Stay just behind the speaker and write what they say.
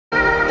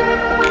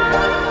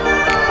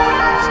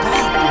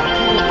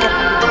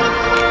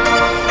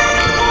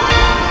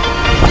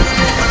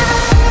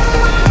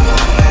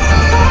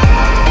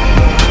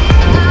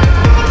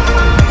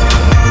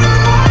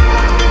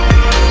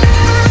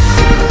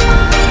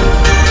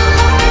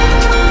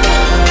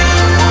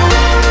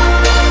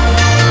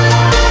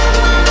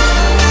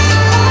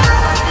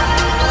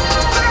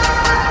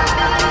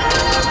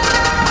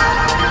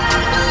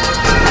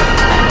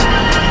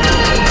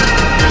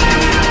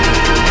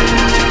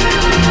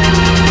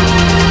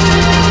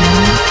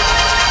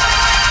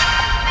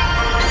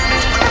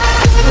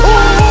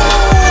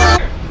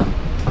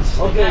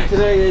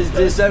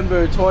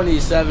December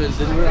 27th,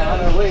 and we're on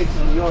our way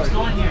to New York. What's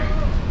going here?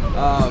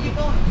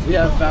 We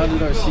have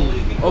founded our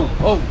seat.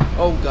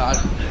 Oh God.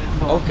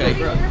 Okay,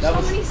 that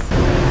was.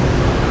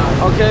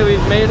 Okay,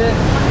 we've made it.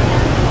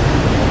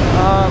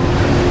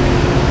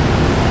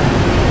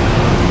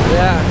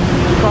 Yeah,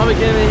 you probably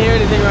can't even hear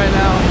anything right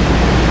now.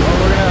 But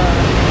we're gonna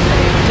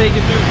take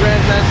you through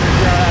Grand Central and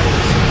see how that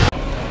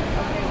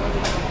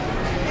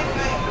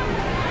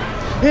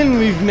is. And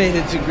we've made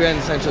it to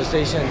Grand Central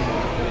Station.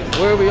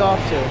 Where are we off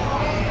to?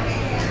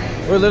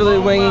 We're literally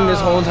winging this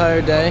whole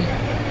entire day.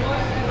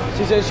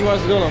 She said she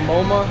wants to go to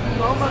MoMA,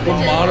 the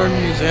Modern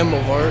Museum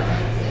of Art.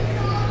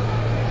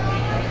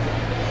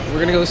 We're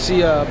gonna go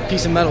see a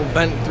piece of metal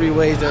bent 3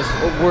 ways that's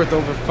worth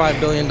over $5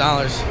 billion.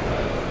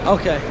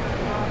 Okay.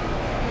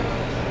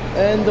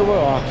 And we're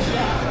off.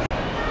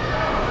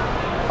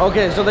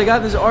 Okay, so they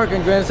got this arc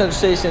in Grand Central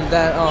Station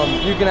that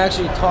you can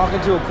actually talk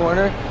into a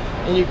corner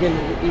and you can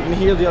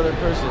hear the other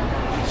person.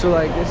 So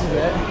like this is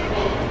it.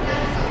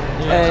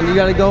 And you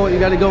gotta go in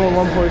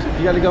one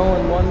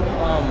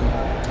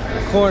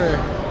corner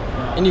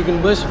and you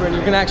can whisper and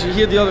you can actually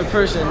hear the other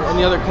person in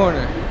the other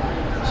corner.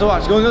 So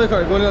watch, go in the other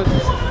corner, go in the other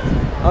corner.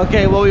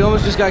 Okay, well we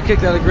almost just got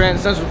kicked out of Grand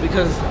Central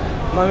because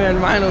my man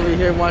Ryan over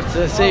here wants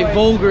to say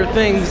vulgar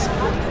things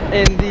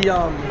in the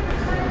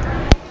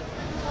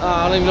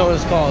I don't even know what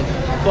it's called.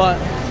 But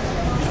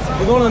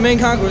we're going to the main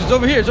concourse. It's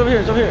over here, it's over here,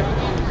 it's over here.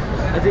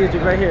 I think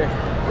it's right here.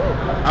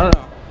 I don't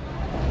know.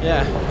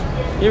 Yeah.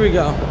 Here we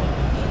go.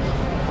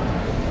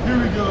 Here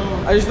we go.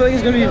 I just feel like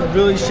it's gonna be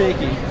really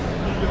shaky.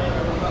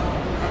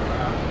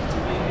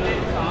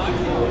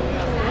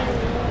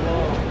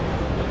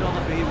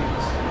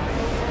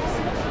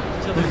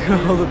 Look at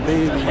all the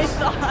babies. I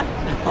thought.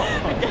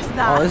 I guess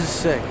not. Oh, this is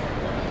sick.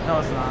 No,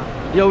 it's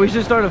not. Yo, we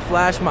should start a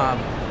flash mob.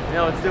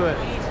 Yeah, let's do it.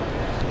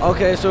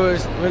 Okay, so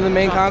we're in the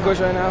main concourse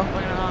right now.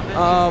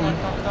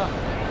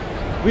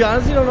 We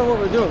honestly don't know what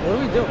we're doing. What are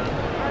we doing? I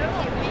don't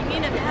know. We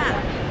need a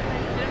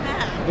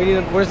map. We need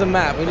a, where's the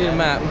map? We need a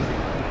map.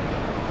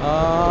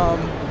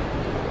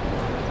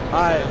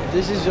 Alright,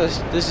 this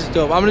is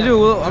dope. I'm gonna do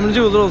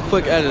a little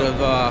quick edit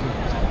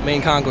of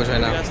main concourse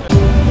right now.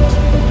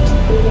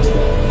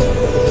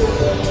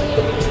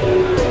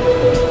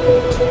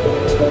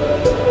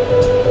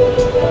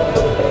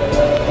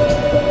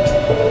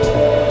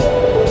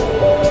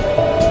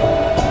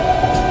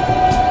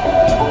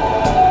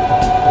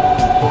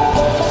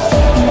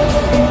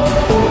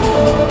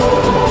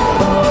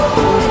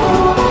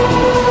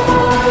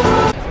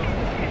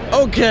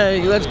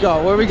 Okay, let's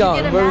go. Where are we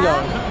going? Where are we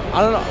going?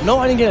 I don't know. No,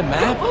 I didn't get a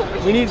map.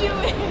 We need.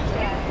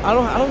 I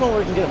don't know where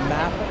we can get a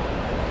map.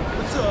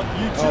 What's up,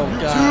 YouTube? Oh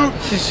God!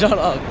 Shut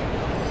up.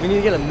 We need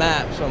to get a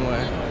map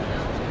somewhere.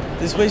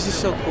 This place is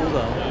so cool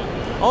though.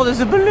 Oh, there's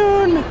a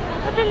balloon.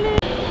 A balloon.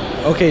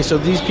 Okay, so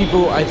these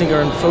people I think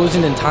are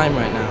frozen in time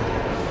right now.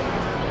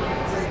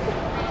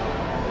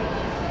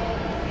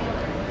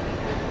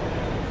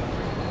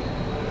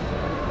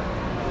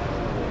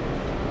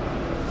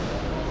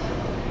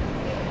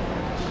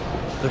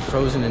 They're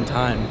frozen in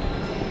time.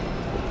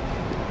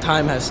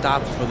 Time has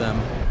stopped for them.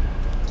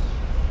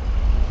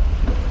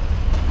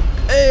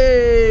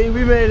 Hey,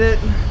 we made it.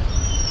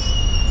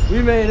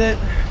 We made it.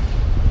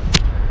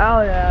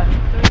 Oh yeah.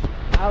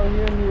 Out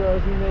here in New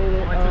York, we made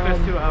it. Only took us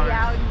 2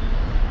 hours.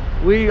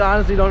 We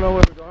honestly don't know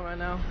where we're going right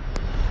now.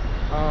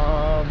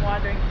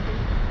 Wandering.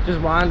 Just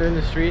wandering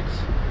the streets.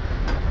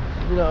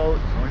 You know,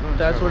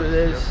 that's what it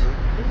is.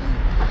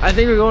 I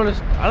think we're going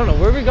to, I don't know,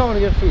 where are we going to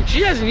get food?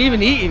 She hasn't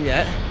even eaten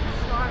yet.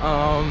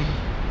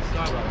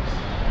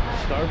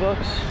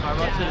 Starbucks?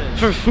 Starbucks it is.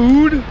 For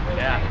food?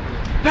 Yeah.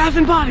 Bath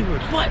and Body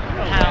Works. What?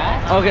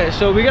 Okay,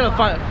 so we gotta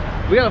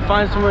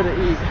find somewhere to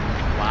eat.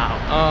 Wow.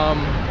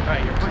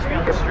 Alright, you're pushing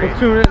out the street.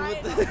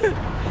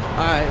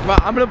 Alright,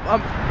 I'm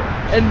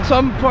in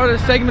some part of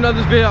the segment of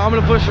this video, I'm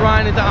gonna push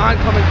Ryan into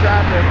oncoming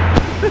traffic.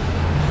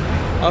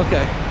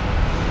 Okay.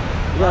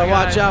 You gotta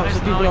watch out so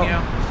people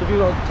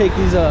don't take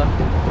these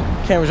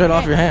cameras right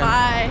off your hand.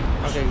 Bye.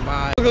 Okay,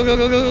 bye. Go, go,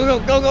 go, go, go,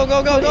 go, go,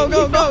 go, go,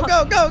 go, go, go,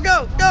 go, go, go,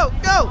 go,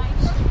 go,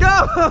 go.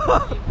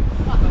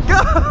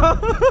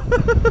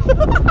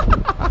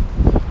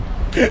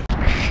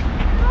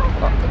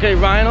 Okay,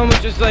 Ryan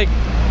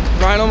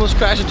almost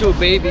crashed into a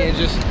baby and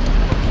just,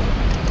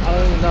 I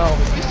don't even know.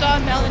 We saw a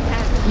melon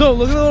hat. No,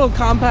 look at the little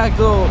compact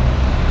little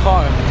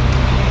car.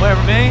 Where,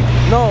 for me?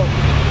 No,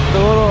 the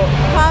little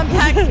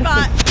Compact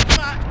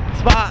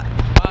spot.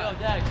 Yo,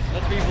 Dex,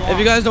 let's be vlog. If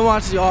you guys don't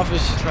watch The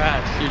Office,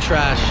 Trash. you're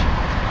trash.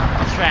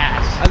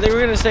 Trash. I think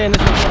we're gonna stay in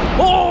this one.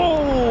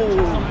 Oh!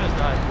 Someone just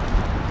died.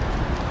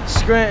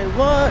 Scrant,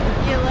 what?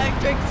 The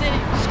Electric City.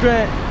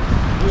 Scrant.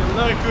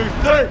 Electric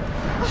State.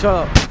 Shut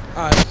up.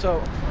 Alright,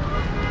 so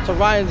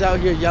Ryan's out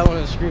here yelling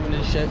and screaming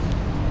and shit.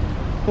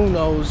 Who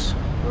knows?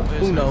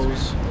 Who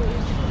knows?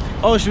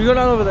 Oh, should we go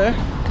down over there?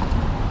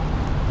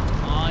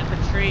 On the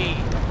tree.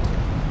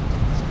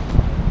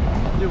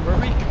 Dude, where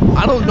are we?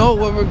 I don't know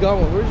where we're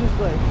going. We're just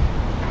like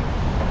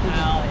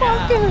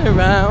walking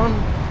around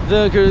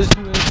the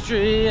Christmas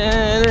tree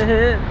and it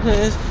hit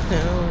this.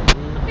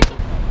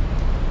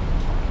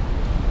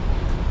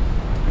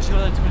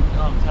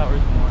 Trump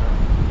Tower's more.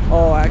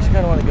 Oh, I actually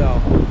kind of want to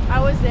go. I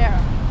was there.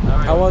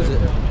 How was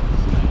it?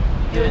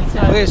 It was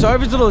Okay, sorry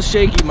if it's a little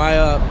shaky.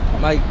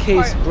 My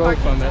case broke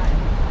from it.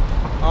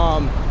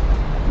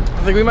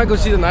 I think we might go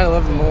see the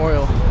 9/11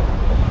 memorial.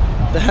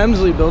 The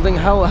Hemsley building.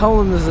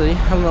 Hemsley.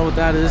 I don't know what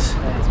that is.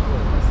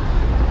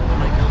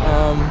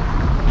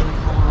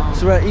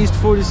 So we're at East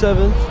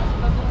 47th.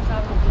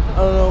 I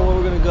don't know where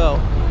we're gonna go.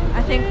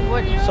 I think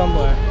what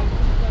Somewhere.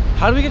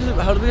 How do we get to the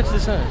center? How do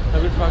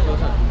we get to Rockefeller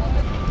Center?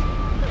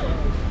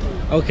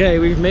 Okay,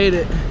 we've made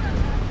it.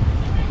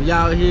 We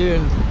out here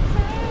in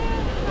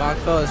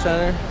Rockefeller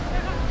Center.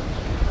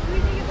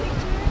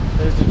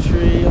 There's the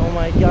tree. Oh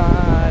my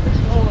god.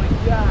 Oh my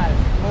god.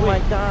 Oh my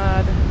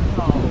god.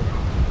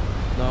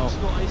 No. Let's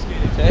go ice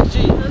skating.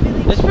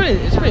 Actually,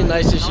 it's pretty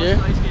nice this year.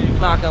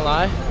 Not gonna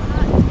lie.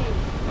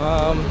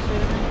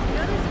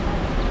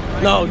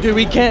 No, dude,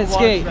 we can't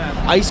skate.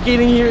 Ice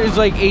skating here is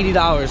like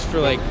 $80 for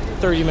like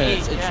 30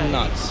 minutes. It's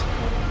nuts.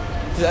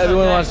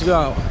 Everyone wants to go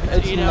out.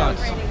 It's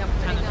nuts.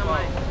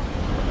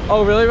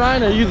 Oh, really,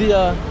 Ryan? Are you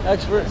the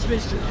expert? So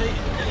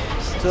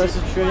that's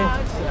the tree.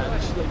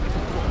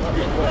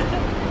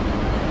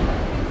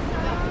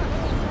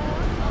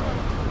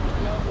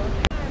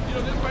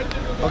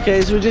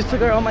 Okay, so we just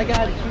took our, oh my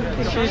god,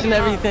 pictures and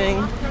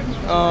everything.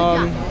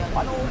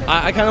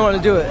 I kind of want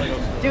to do it.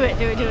 do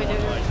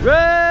it.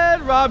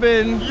 Red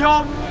Robin.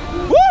 Yum!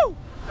 Woo!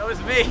 That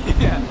was me.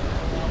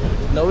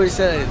 Nobody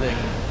said anything.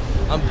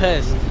 I'm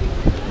pissed.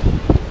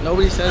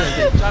 Nobody said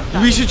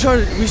anything. We should start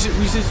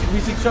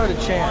a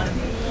chant.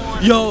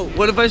 Yo,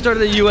 what if I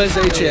started a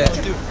USA chant?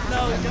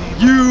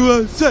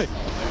 USA.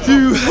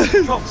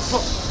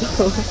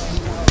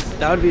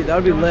 That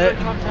would be lit.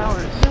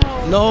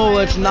 No,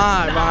 it's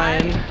not,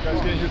 Ryan.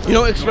 You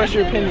don't express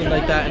your opinion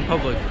like that in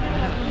public.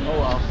 Oh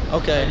well.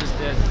 Okay. I just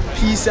did.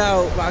 Peace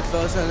out,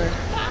 Rockefeller Center.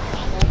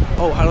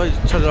 Oh, how do I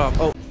shut it off?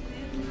 Oh.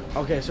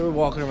 Okay, so we're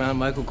walking around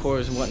Michael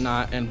Kors and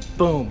whatnot, and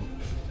boom.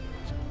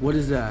 What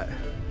is that?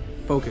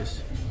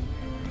 Focus.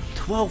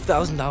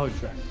 $12,000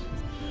 dress.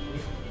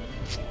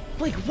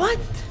 Like what?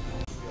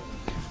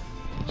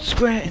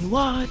 Scranton,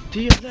 what?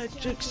 The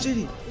Electric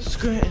City.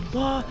 Scranton,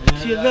 what?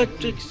 The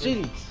Electric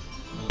City.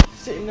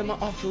 Sitting in my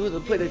office with a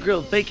plate of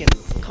grilled bacon.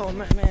 Call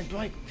my man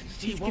Dwight to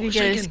see He's what gonna we're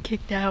get us shaking.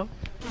 kicked out.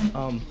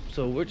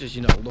 So we're just,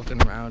 you know, looking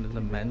around in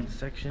the men's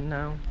section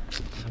now.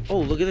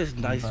 Oh, look at this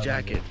nice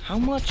jacket. How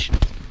much?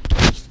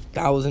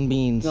 1,000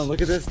 beans. No,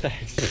 look at this tag.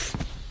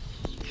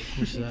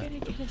 What's You're that? gonna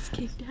get us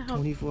kicked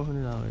out.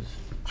 $2,400.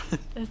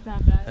 That's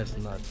not bad. That's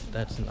nuts.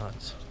 That's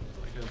nuts.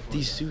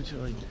 These suits are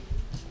like,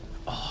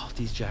 oh,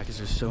 these jackets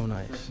are so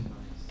nice.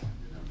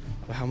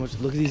 But how much?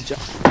 Look at these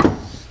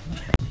jackets.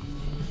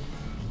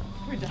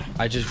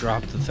 I just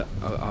dropped the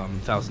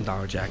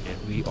 $1,000 jacket.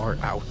 We are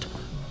out.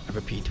 I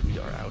repeat, we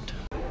are out.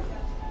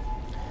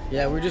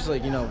 Yeah, we're just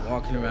like, you know,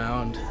 walking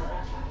around.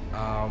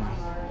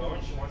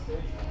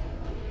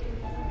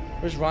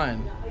 Where's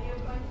Ryan?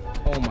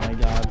 Oh my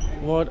god.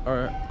 What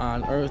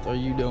on earth are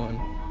you doing?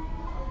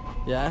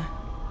 Yeah?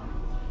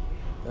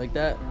 Like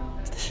that?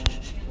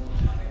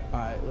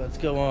 Alright, let's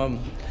go,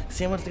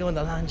 Sam wants to go in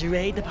the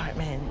lingerie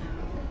department.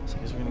 So I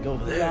guess we're gonna go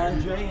over there.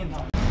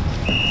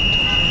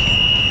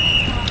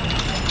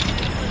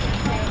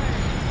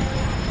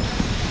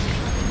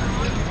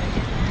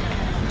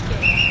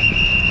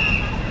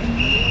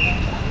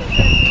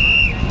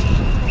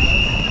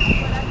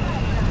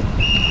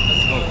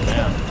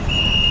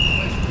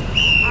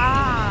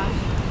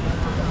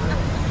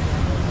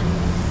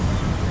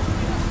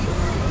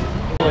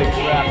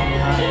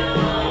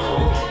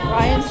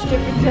 Ryan's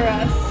stripping for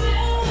us.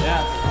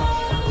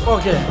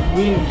 Okay,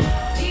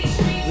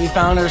 we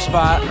found our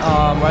spot.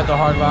 We're at the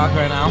Hard Rock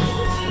right now.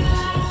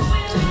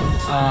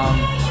 I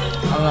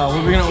don't know. What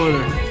are we gonna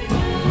order?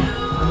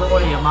 I'm gonna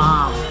order your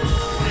mom.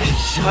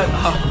 Shut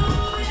up.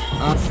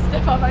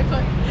 Step on my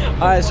foot.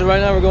 All right, so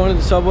right now we're going to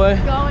the Subway.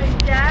 Going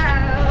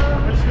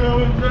down. It's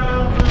going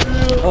down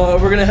for real.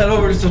 We're gonna head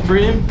over to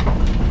Supreme.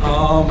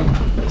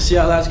 See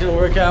how that's gonna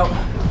work out.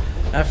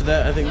 After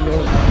that, I think we're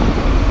going.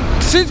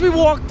 Since we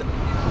walked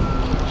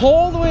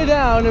all the way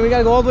down and we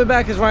gotta go all the way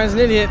back because Ryan's an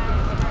idiot,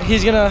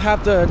 he's gonna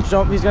have to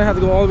jump. He's gonna have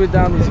to go all the way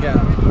down these again.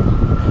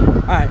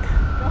 All right.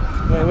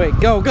 Wait.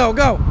 Go. Go.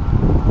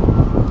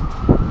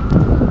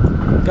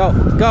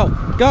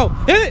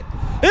 Hit it!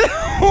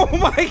 Oh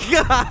my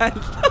god!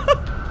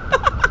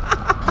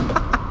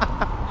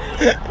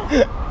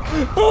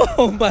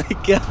 Oh my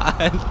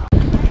god!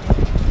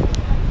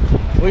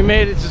 We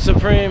made it to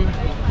Supreme.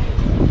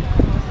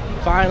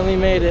 Finally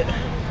made it.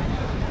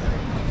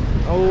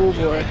 Oh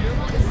boy.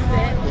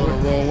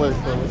 Wrong way,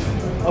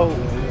 oh,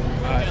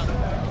 alright.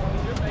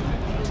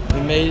 We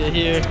made it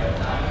here.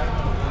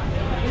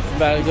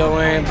 About to go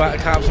in,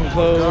 cop some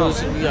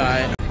clothes.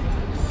 Alright.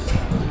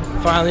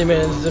 Finally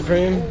made it to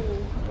Supreme.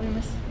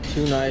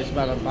 Too nice,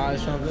 about to buy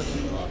something.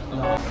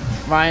 No.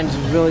 Ryan's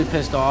really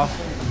pissed off.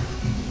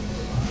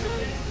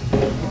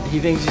 He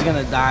thinks he's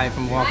gonna die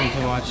from walking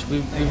too much.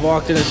 We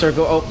walked in a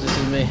circle. Oh, this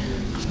is me.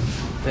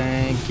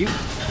 Thank you.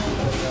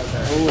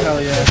 Oh,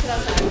 hell yeah.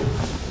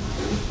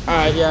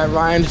 Alright, yeah,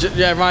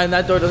 Ryan,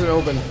 that door doesn't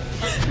open.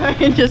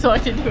 Ryan just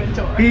walked into a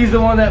door. He's the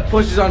one that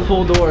pushes on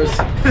pull doors.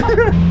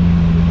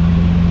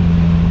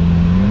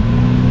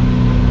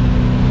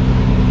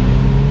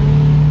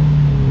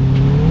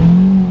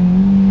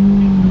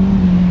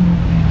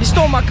 He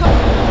stole my car.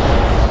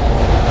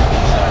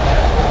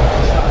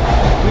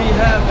 We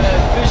have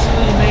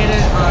officially made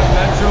it on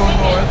Metro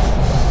North.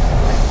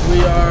 We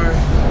are,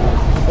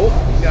 oh,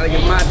 gotta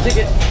get my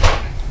ticket.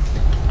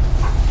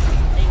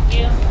 Thank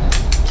you.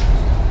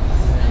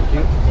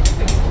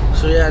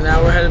 So yeah,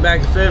 now we're headed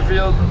back to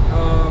Fairfield,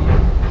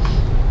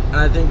 and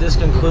I think this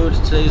concludes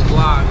today's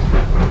vlog.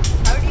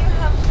 How do you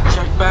have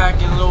Check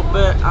back in a little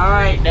bit. All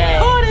right,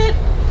 cut it.